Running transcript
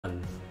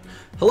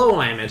Hello,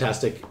 I am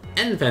Mantastic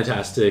and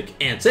Fantastic,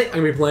 and today I'm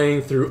going to be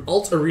playing through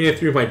Alt Arena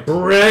 3 with my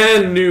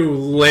brand new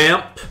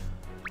lamp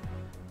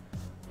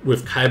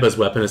with Kaiba's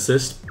weapon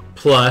assist,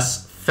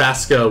 plus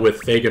Fasca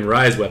with Fagan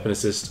Rise weapon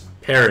assist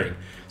pairing.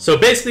 So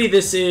basically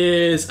this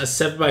is a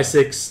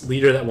 7x6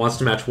 leader that wants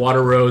to match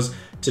Water Rose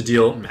to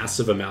deal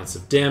massive amounts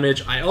of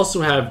damage. I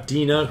also have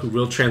Deena, who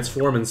will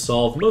transform and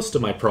solve most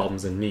of my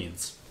problems and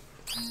needs.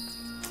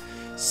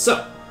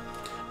 So,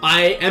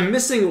 I am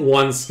missing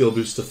one skill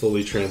boost to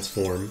fully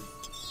transform.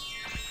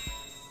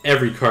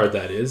 Every card,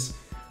 that is.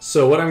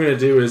 So what I'm going to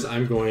do is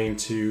I'm going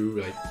to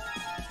like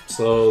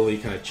slowly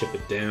kind of chip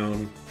it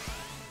down.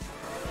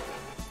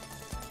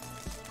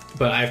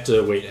 But I have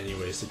to wait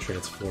anyways to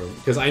transform,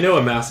 because I know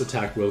a mass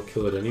attack will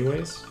kill it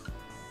anyways.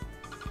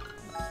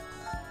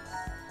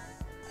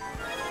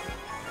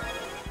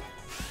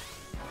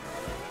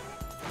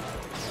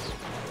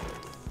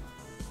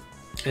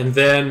 And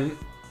then,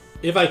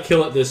 if I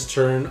kill it this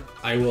turn,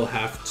 I will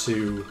have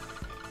to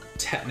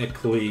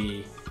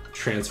technically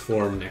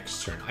transform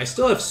next turn. I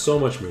still have so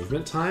much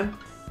movement time,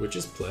 which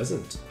is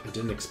pleasant. I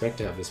didn't expect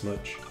to have this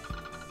much.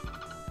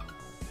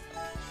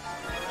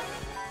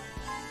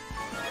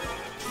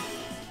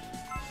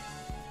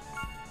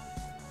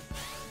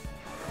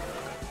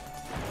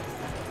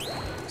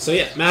 So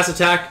yeah, mass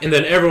attack, and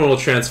then everyone will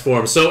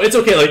transform. So it's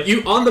okay, like,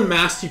 you on the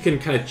mass, you can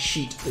kind of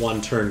cheat one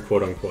turn,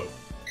 quote-unquote.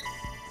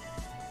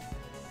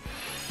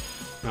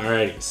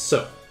 Alrighty,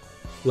 so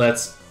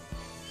let's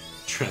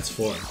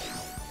transform.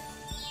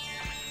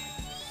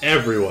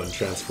 Everyone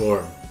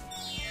transform.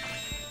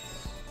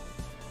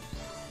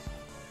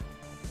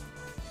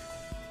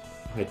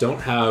 I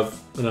don't have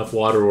enough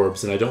water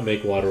orbs, and I don't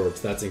make water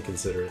orbs. That's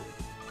inconsiderate.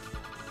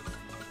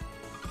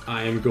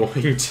 I am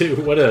going to...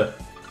 What a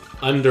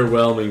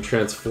underwhelming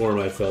transform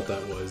I felt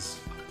that was.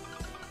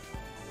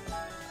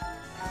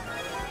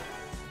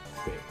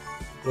 Wait,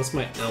 what's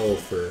my L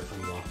for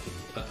unlocking?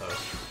 Uh-oh.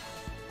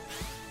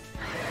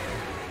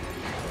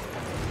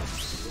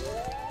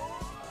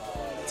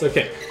 It's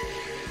okay.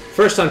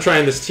 First time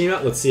trying this team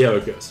out, let's see how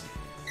it goes.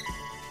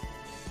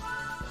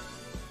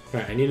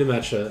 Alright, I need to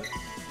match a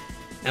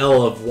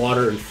L of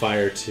water and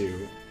fire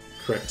to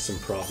correct some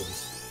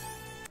problems.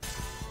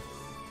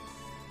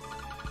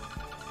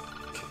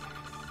 Okay.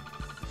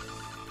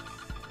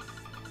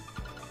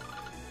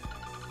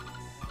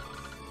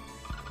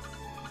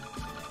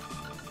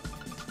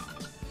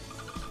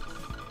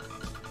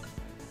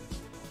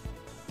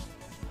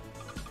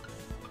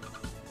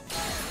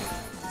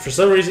 For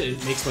some reason,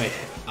 it makes my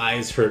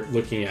eyes hurt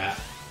looking at...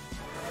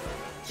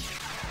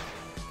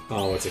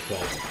 Oh, what's it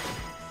called?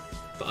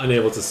 The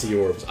unable to see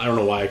orbs. I don't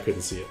know why I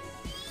couldn't see it.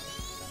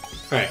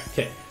 Alright,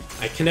 okay.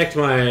 I connect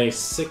my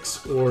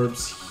 6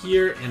 orbs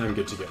here, and I'm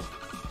good to go.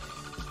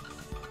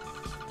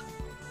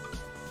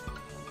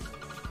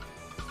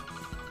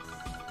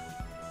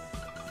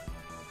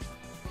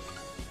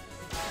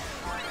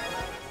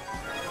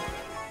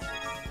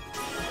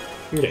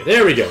 Okay,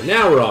 there we go.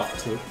 Now we're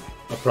off to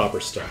a proper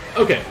start.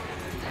 Okay.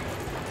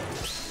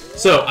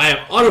 So, I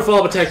have auto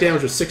follow-up attack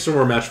damage with 6 or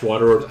more matched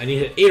water orbs. I need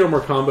to hit 8 or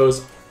more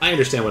combos. I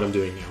understand what I'm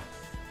doing now.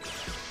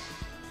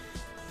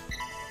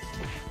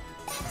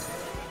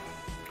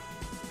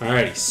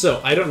 Alrighty,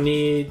 so I don't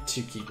need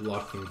to keep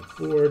locking the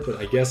board, but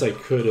I guess I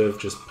could have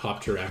just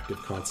popped her active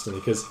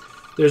constantly, because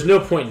there's no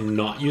point in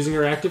not using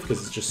her active, because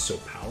it's just so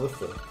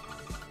powerful.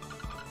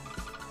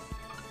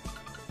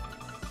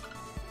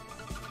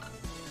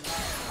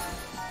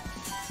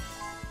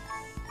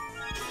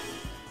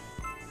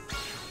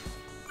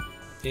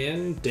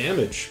 And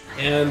damage.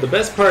 And the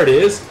best part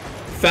is,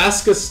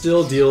 Fasca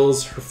still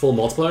deals her full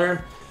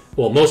multiplier.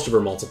 Well, most of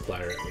her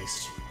multiplier, at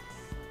least.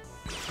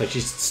 Like,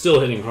 she's still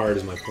hitting hard,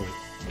 is my point.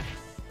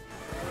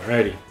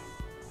 Alrighty.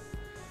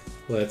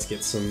 Let's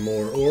get some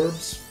more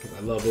orbs, because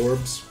I love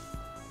orbs.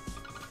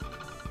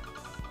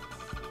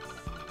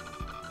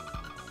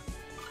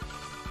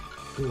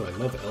 Ooh, I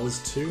love L's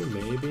too.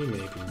 Maybe,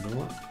 maybe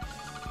not.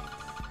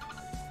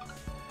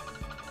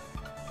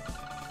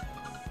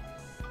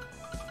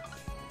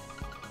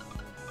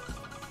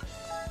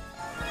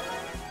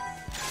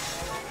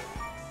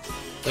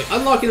 Like,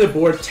 unlocking the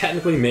board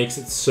technically makes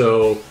it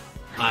so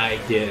I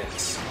get...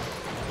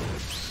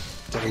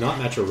 Did I not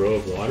match a row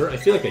of water? I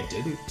feel like I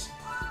didn't.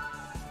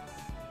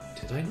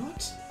 Did I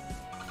not?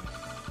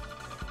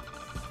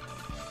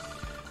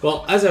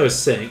 Well, as I was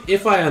saying,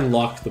 if I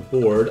unlocked the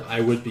board,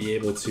 I would be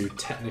able to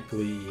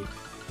technically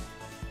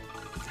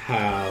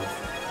have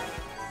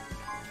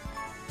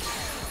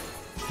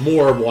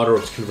more water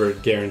orbs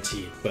converted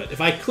guaranteed. But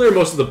if I clear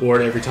most of the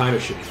board every time,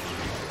 it should be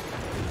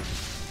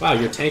fine.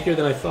 Wow, you're tankier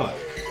than I thought.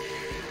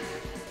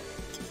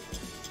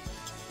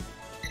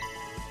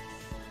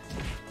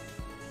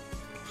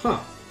 Huh.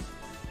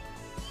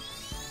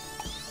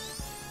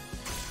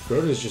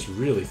 Zordon is just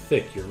really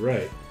thick, you're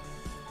right.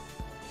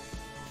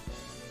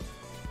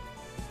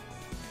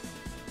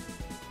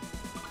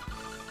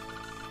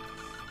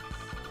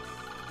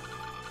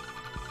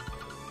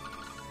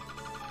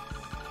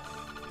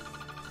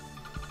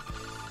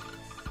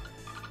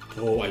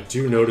 Oh, I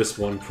do notice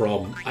one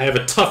problem. I have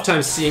a tough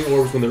time seeing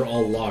orbs when they're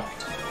all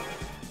locked.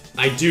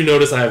 I do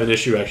notice I have an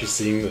issue actually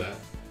seeing that.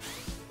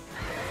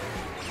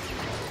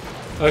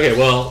 Okay,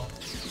 well,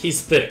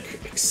 he's thick.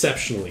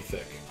 Exceptionally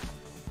thick.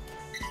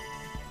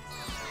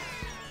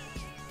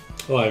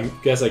 Oh, I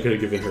guess I could have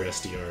given her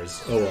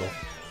SDRs. Oh well.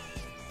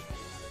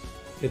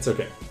 It's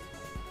okay.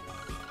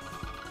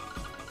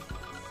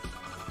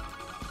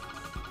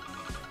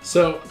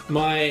 So,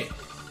 my...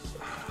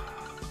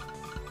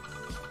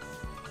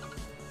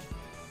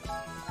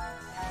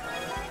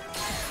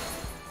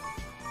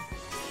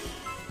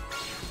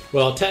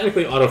 Well,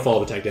 technically auto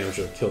follow-up attack damage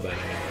would have killed that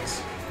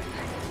anyways.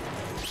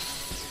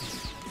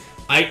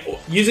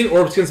 Using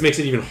orb skins makes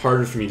it even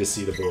harder for me to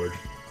see the board.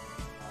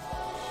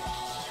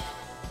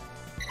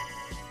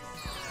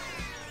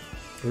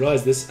 I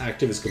realize this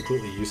active is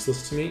completely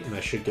useless to me, and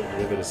I should get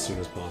rid of it as soon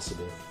as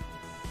possible.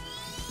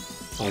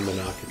 On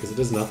Minaka, because it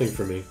does nothing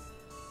for me.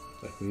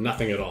 Like,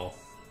 nothing at all.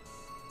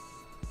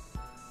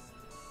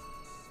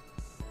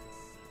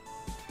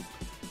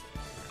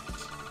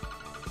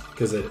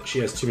 Because she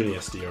has too many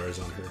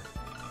SDRs on her.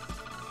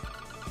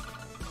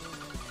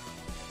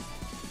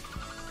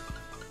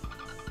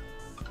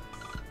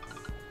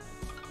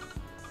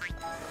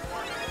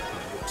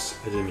 Oops,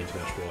 I didn't mean to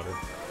match water.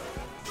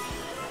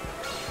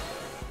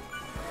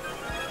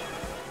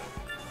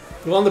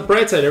 Well, on the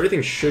bright side,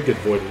 everything should get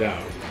voided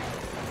out.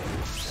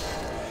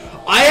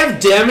 I have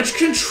damage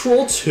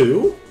control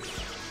too?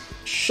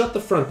 Shut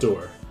the front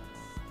door.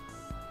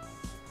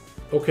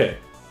 Okay.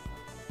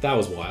 That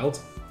was wild.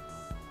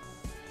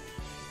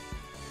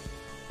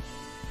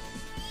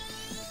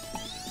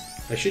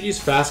 I should use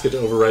Fasca to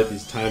overwrite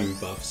these time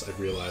buffs, I've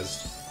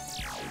realized.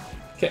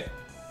 Okay.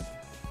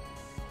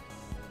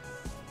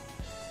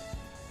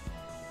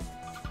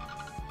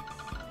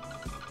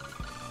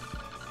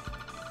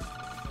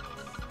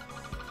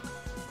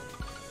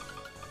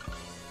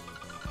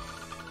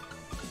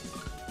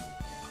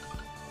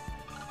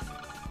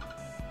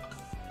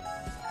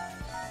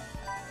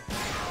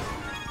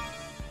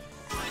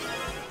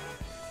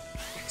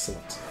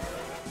 Excellent.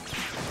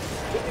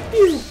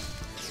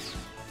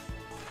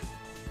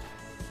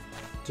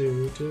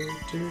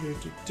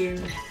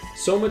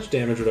 So much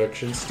damage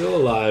reduction, still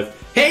alive.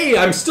 Hey,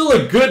 I'm still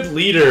a good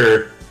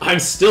leader! I'm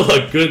still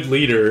a good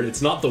leader.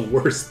 It's not the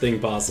worst thing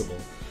possible.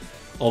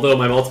 Although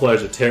my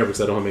multipliers are terrible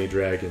because I don't have any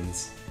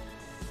dragons.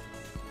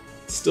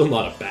 Still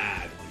not a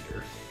bad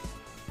leader.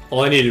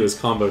 All I need to do is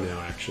combo now,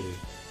 actually.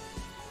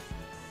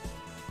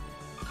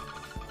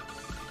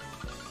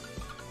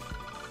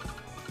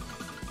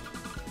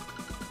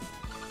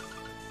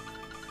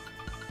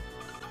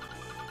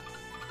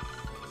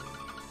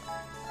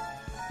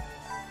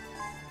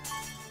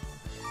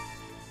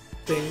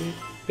 Bing,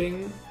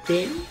 bing,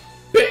 bing,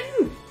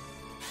 bing!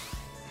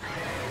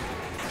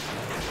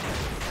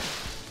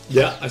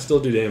 Yeah, I still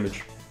do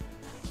damage.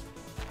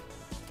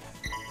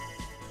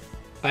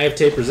 I have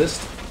tape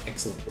resist.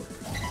 Excellent work.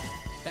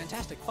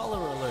 Fantastic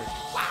follower alert.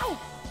 Wow!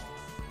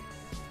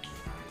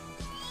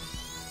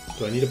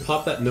 Do I need to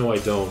pop that? No, I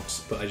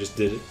don't. But I just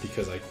did it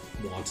because I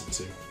wanted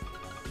to.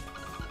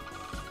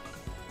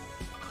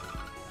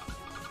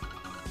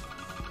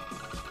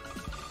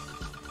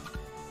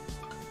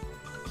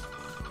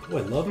 Oh,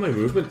 I love my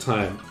movement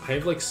time. I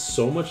have like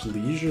so much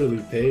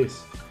leisurely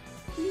pace.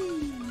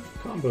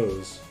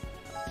 Combos.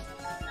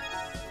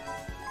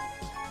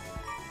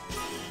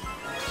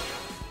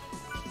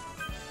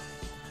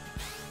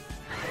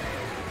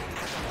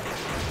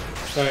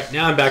 Alright,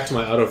 now I'm back to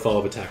my auto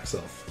follow-up attack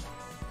self.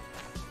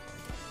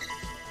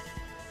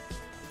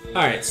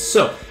 Alright,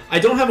 so I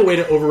don't have a way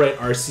to overwrite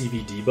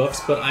RCV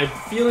debuffs, but I'm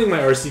feeling my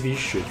RCV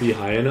should be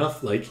high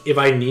enough. Like, if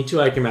I need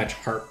to, I can match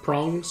heart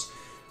prongs,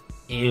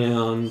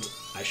 and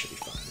I should be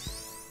fine.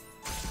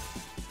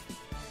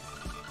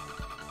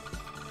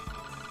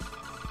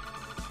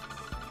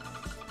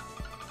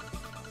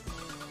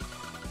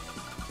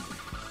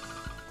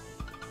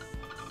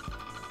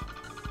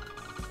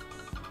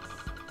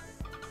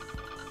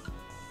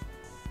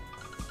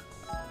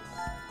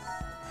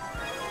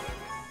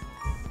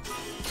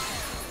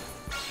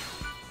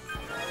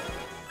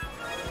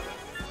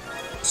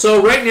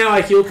 So right now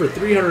I healed for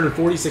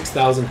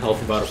 346,000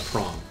 health without a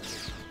prong.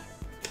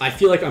 I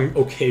feel like I'm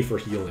okay for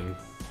healing.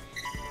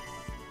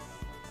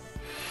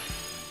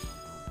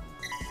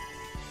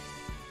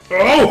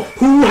 Oh!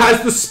 Who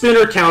has the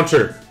spinner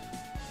counter?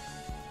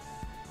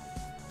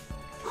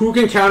 Who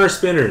can counter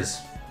spinners?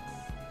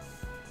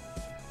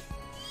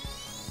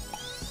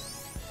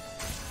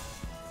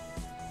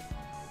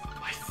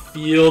 I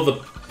feel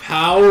the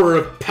power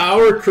of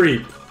power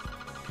creep.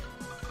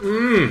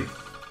 Mmm.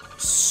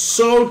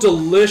 So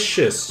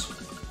delicious.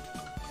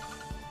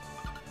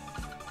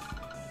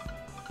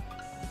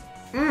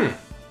 Mmm.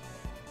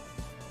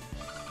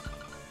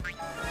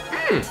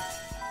 Mmm.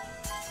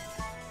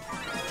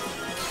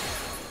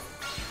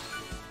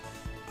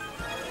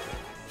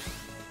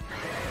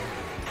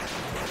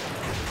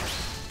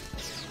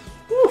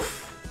 Oof.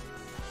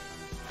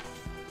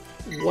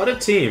 What a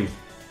team.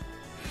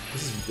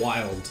 This is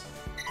wild.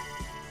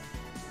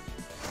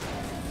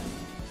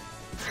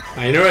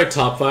 I know, right?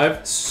 Top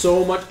 5.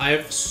 So much. I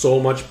have so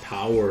much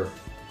power.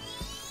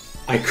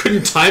 I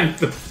couldn't time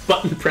the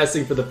button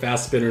pressing for the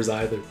fast spinners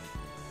either.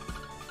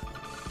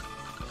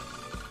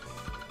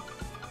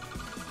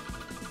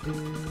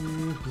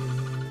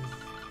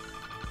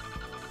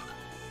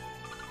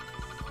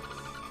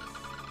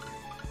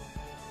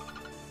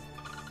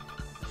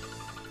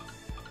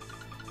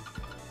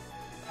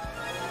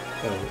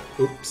 Oh,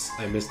 oops,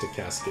 I missed a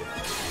casket.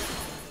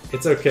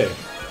 It's okay.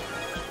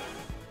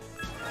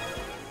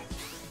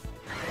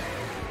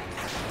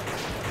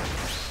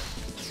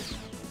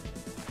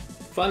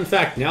 Fun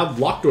fact, now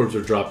locked orbs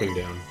are dropping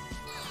down.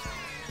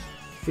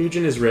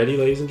 Fujin is ready,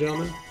 ladies and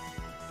gentlemen.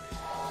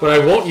 But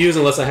I won't use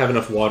unless I have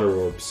enough water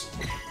orbs.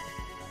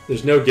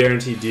 There's no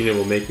guarantee Deena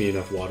will make me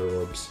enough water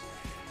orbs.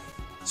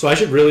 So I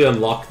should really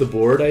unlock the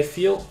board, I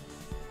feel,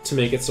 to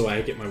make it so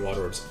I get my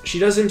water orbs. She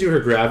doesn't do her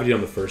gravity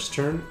on the first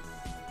turn.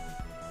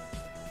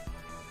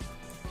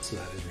 So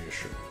that is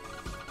reassuring.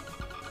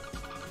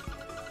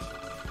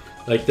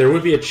 Like, there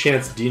would be a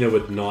chance Deena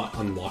would not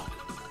unlock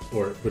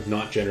or would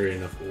not generate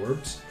enough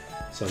orbs.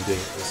 So I'm doing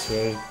it this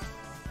way.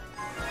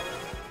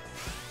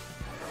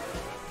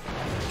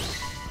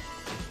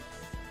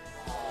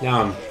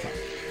 Now I'm...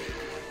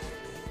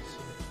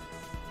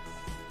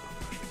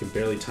 I can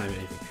barely time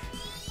anything.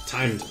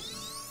 Timed.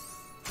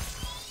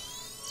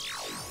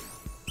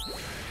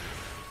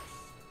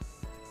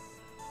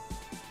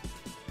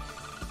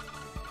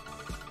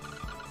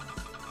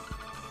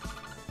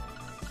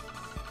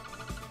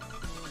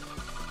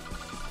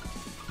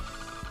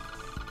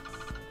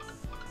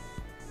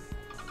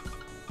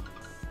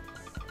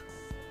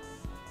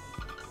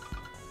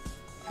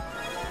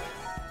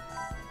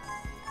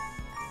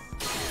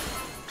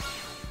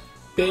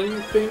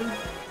 Bing, bing.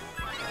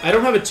 I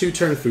don't have a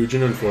 2-turn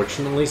Fujin,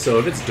 unfortunately, so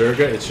if it's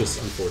Durga, it's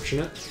just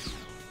unfortunate.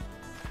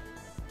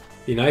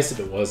 Be nice if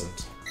it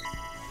wasn't.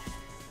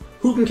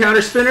 Who can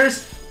counter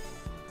spinners?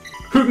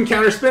 Who can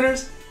counter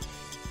spinners?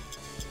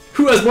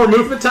 Who has more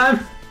movement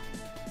time?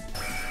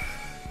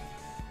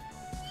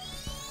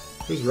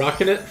 Who's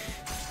rocking it?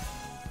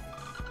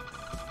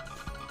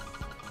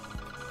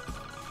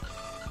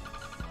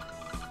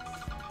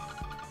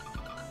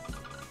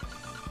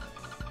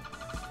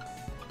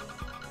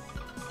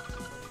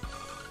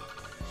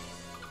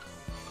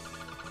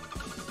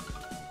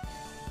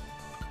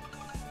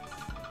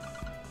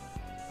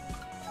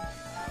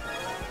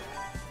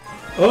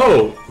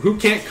 Oh, who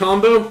can't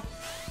combo?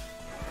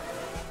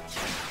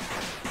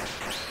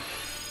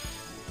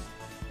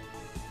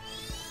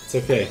 It's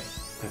okay.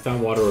 I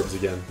found water orbs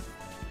again.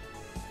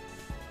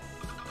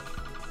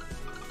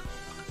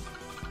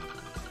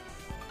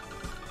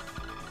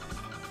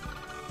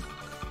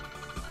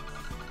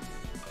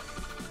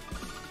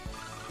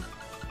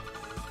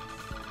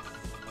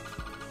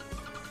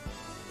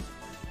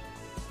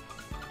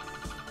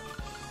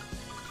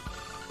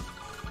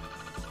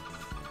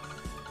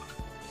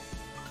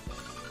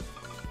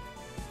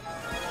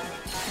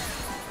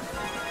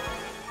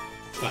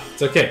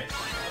 It's okay.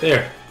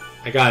 There.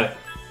 I got it.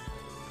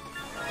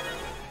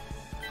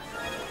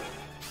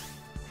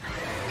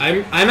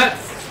 I'm at...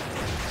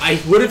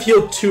 I would have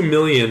healed 2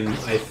 million,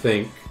 I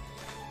think,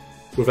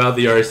 without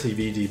the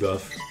RCV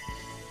debuff.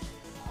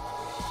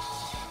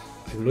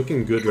 I'm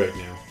looking good right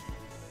now.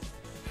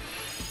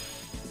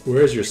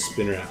 Where's your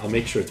spinner at? I'll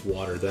make sure it's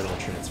water, then I'll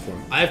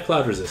transform. I have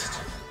Cloud Resist.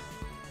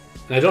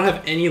 And I don't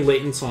have any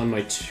latents on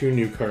my 2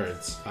 new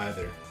cards,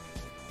 either.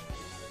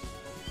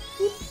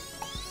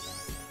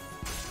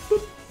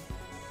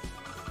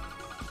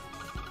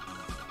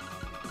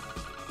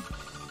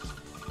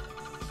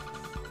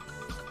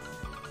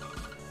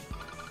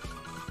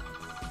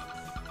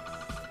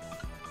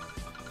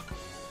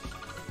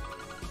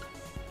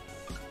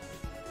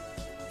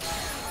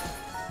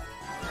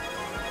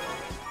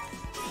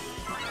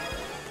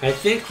 I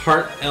think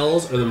Heart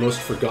L's are the most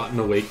forgotten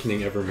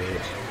awakening ever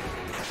made.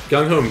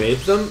 Gung-Ho made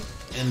them,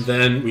 and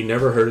then we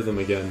never heard of them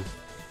again.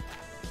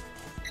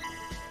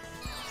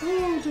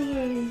 Oh,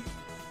 delay.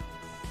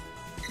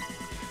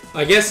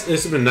 I guess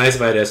this would have been nice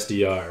if I had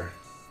SDR.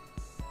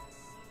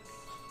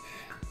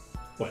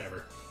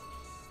 Whatever.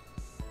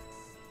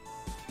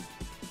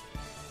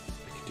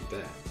 I could do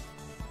that.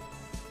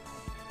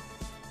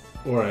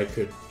 Or I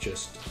could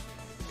just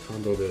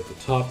combo it at the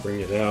top, bring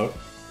it out,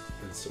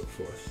 and so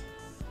forth.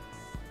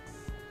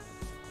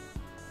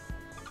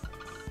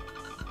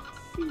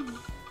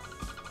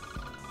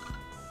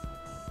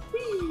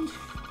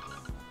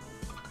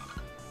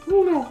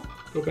 Oh no!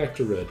 Go back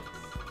to red.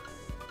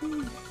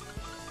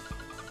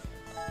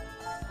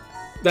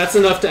 That's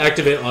enough to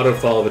activate auto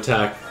follow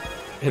attack,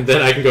 and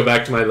then I can go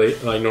back to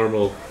my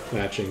normal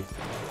matching.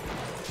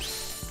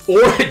 Or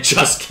it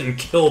just can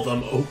kill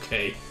them.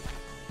 Okay.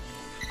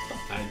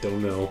 I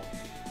don't know.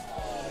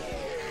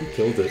 Who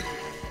killed it?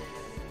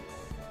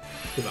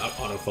 Without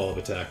auto follow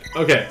attack.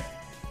 Okay.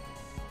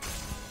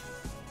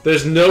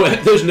 There's no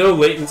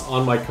latents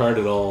on my card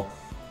at all.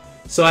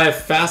 So I have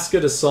Fasca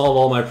to solve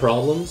all my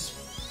problems.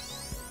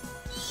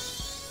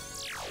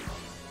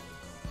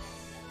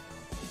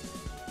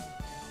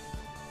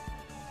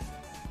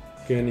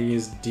 gonna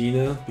use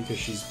Deena because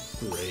she's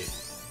great.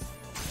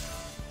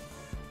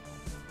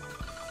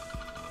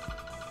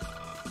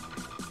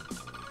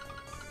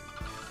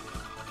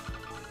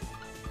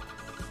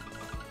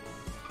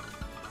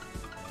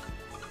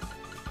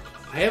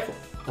 I have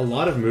a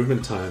lot of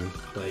movement time.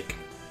 Like,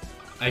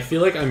 I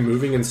feel like I'm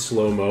moving in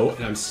slow-mo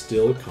and I'm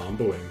still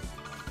comboing.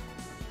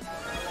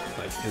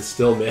 Like, and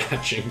still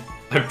matching.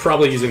 I'm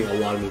probably using a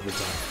lot of movement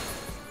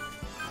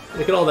time.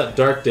 Look at all that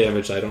dark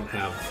damage I don't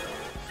have.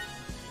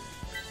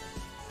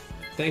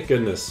 Thank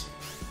goodness.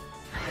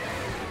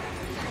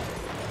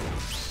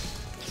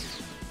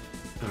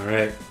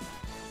 Alright.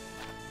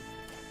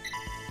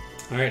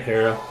 Alright,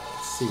 Hera.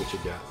 Let's see what you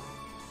got.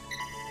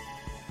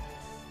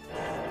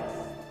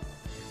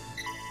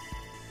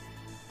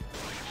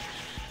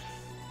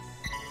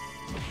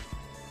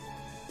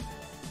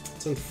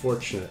 It's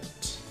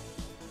unfortunate.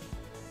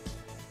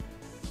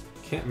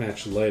 Can't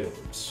match light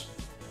orbs.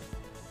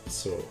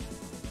 So I'll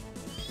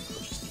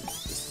just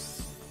use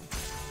this.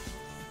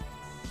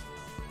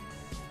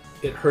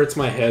 It hurts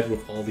my head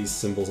with all these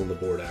symbols on the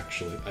board,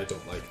 actually. I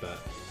don't like that.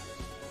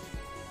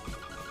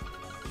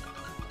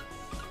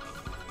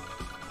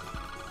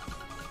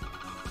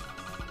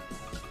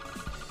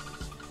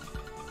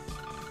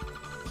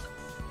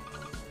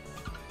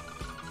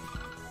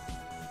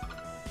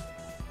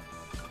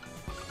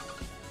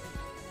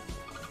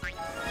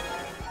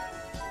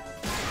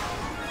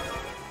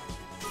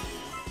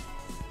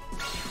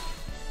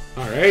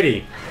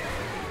 Alrighty.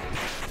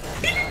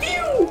 Pew,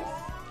 pew!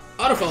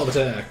 Auto-follow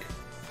attack.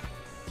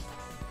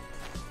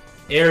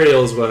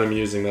 Ariel is what I'm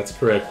using, that's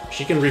correct.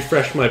 She can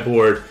refresh my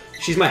board.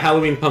 She's my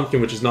Halloween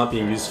pumpkin, which is not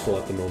being useful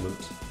at the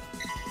moment.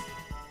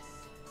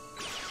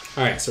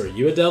 Alright, so are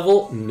you a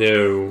devil?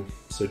 No.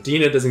 So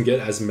Deena doesn't get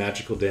as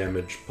magical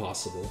damage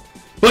possible.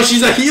 But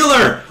she's a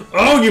healer!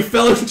 Oh, you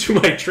fell into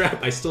my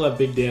trap. I still have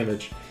big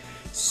damage.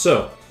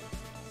 So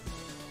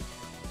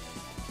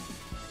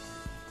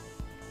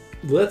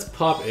let's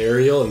pop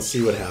Ariel and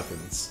see what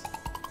happens.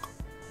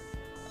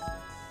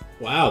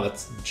 Wow,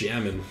 that's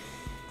jamming.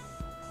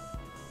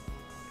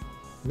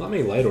 Not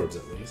many light orbs,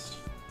 at least.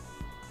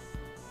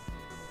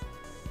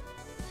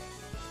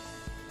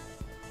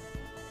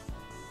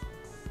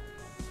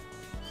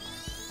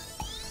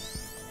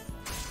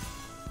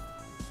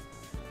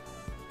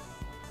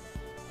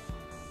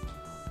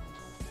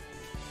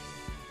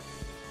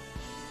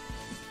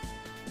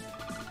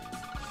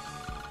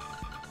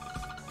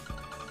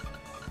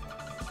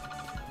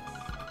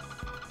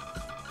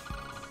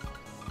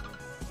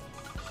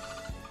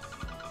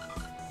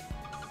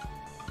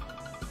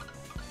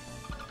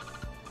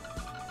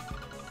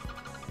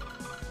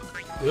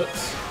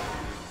 Whoops.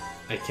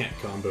 I can't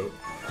combo.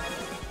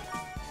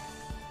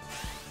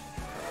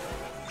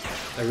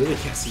 I really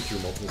can't see through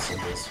multiple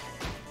symbols.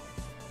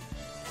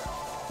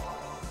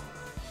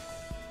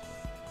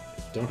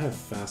 Don't have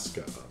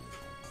Fasca up.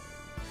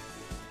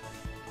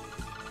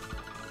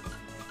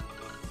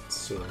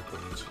 So I'm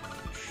going to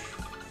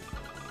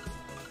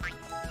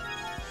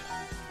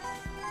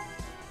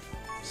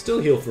still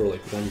heal for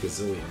like 1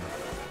 gazillion.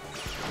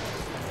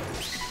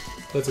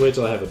 Let's wait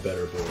till I have a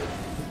better board.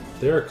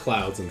 There are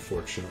clouds,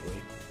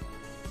 unfortunately.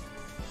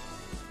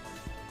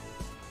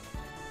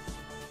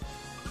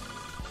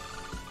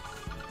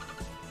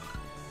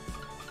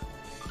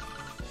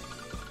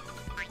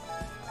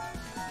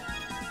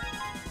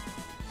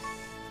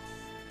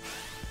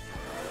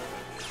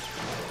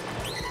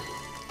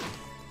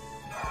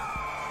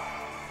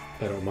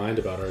 I don't mind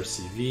about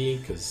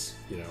RCV, because,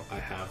 you know, I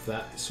have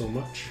that so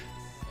much.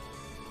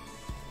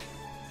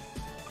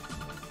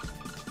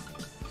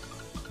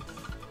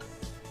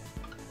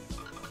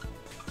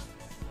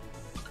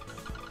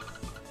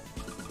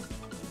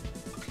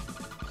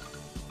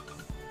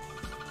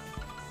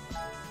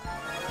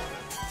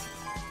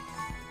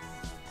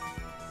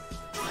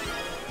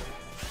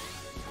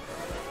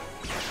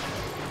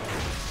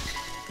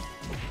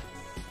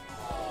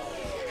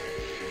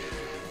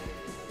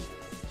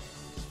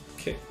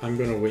 Okay, I'm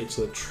gonna wait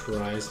till it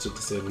tries to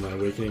disable my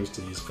awakenings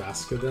to use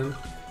Fasca then,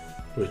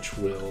 which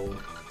will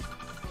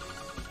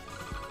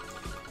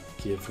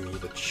give me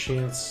the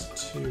chance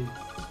to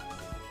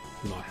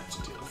not have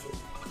to deal with it.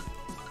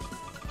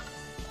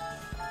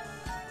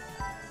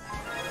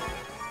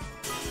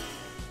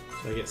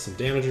 So I get some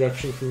damage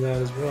reduction from that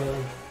as well.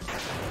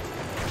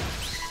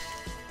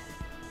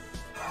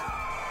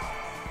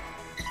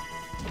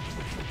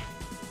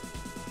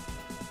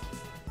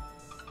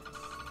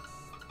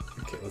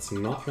 Let's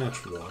not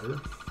match water.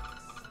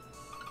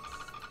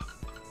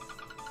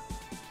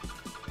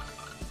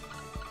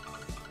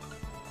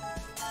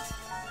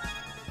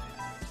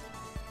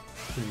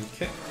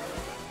 Okay.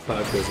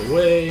 Cloud goes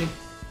away.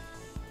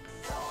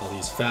 I'll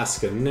use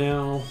Fasca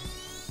now.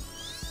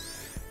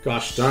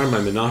 Gosh darn, my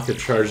Minaka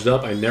charged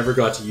up. I never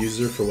got to use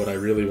her for what I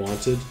really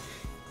wanted.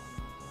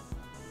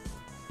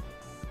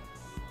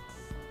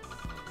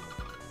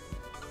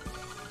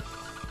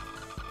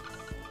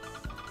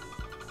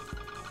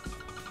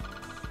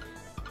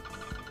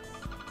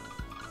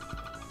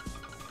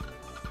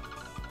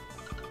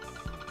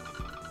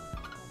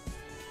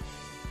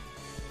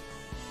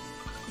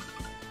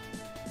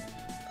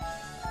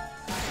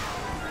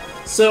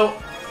 So,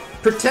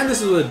 pretend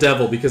this is with a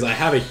devil because I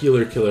have a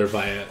healer killer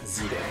via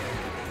Zeta.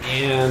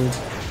 And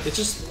it's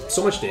just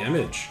so much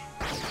damage.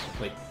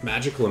 Like,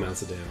 magical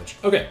amounts of damage.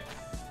 Okay.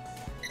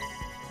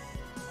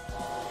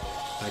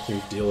 I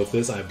can deal with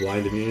this. I have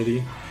blind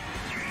immunity.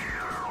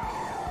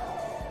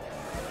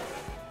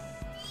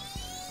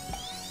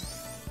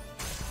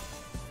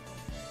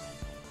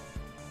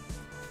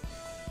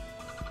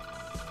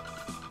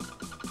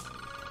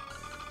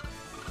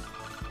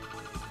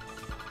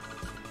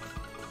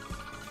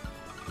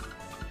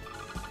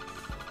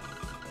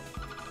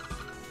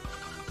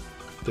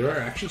 There are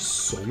actually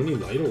so many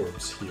light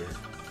orbs here.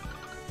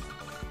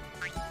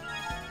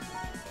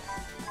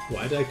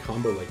 Why did I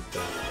combo like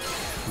that?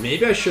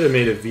 Maybe I should have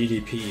made a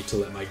VDP to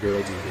let my girl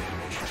do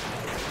damage.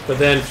 But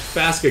then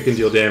Fasca can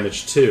deal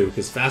damage too,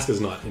 because Fasca's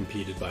not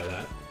impeded by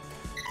that.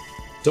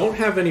 Don't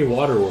have any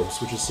water orbs,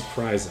 which is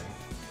surprising.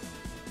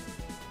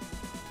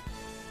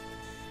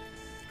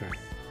 Alright.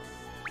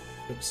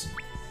 Oops.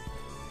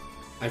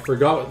 I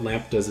forgot what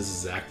Lamp does as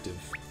is active.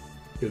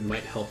 It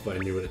might help if I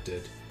knew what it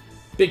did.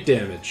 Big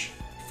damage.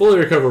 Fully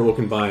recoverable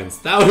combines.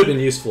 That would have been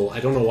useful.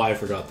 I don't know why I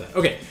forgot that.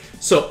 Okay,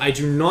 so I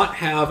do not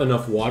have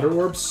enough water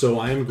orbs, so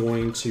I am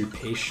going to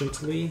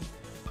patiently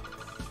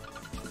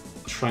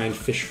try and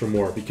fish for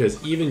more,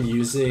 because even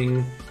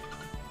using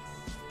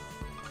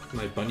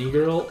my bunny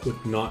girl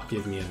would not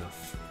give me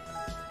enough.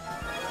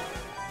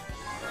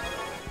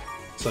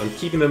 So I'm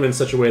keeping them in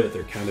such a way that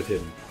they're kind of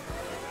hidden.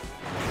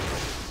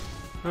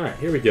 Alright,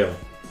 here we go.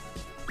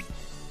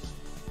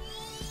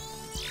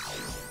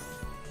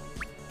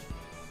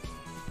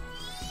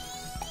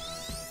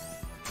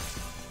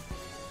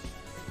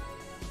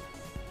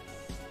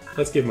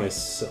 Let's give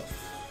myself.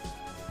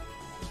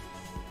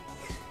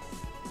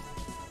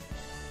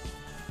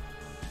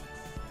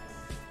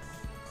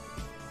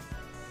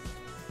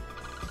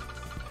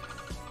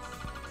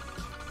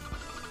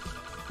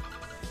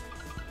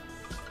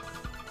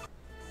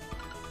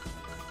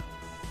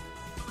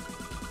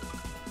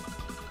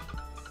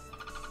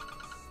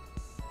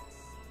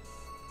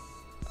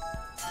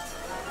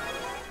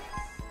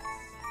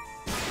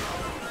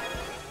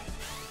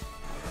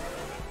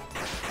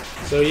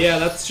 So yeah,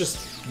 that's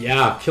just,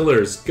 yeah,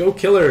 killers. Go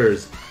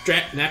killers!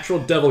 Natural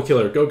devil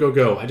killer. Go, go,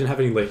 go. I didn't have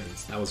any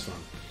latents. That was fun.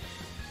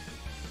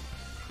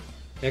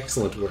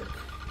 Excellent work.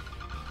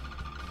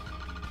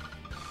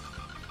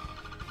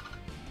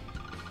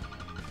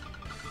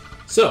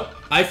 So,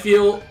 I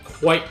feel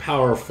quite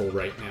powerful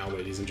right now,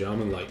 ladies and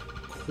gentlemen. Like,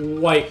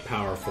 quite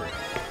powerful.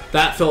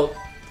 That felt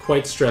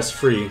quite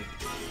stress-free.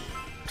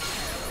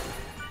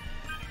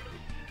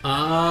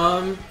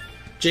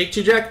 Jake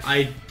 2-Jack,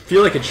 I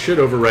feel like it should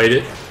overwrite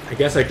it. I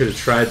guess I could have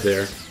tried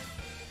there.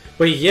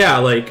 But yeah,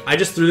 like, I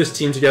just threw this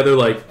team together,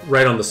 like,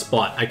 right on the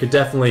spot. I could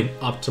definitely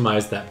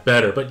optimize that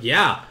better. But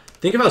yeah,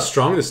 think of how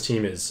strong this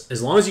team is.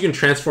 As long as you can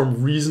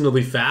transform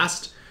reasonably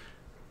fast,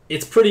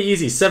 it's pretty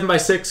easy.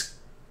 7x6,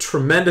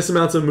 tremendous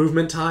amounts of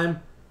movement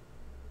time,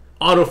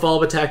 auto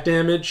follow-up attack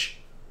damage,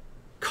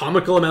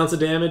 comical amounts of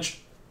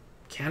damage.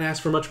 Can't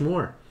ask for much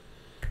more.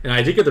 And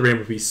I did get the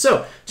Rainbow Piece.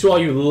 So, to all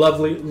you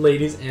lovely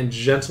ladies and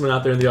gentlemen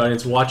out there in the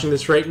audience watching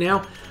this right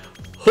now,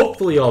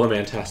 hopefully you all have a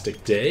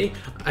fantastic day.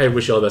 I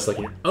wish you all the best luck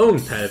in your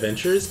own pet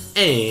adventures,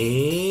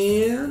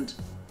 and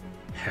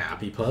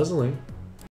happy puzzling.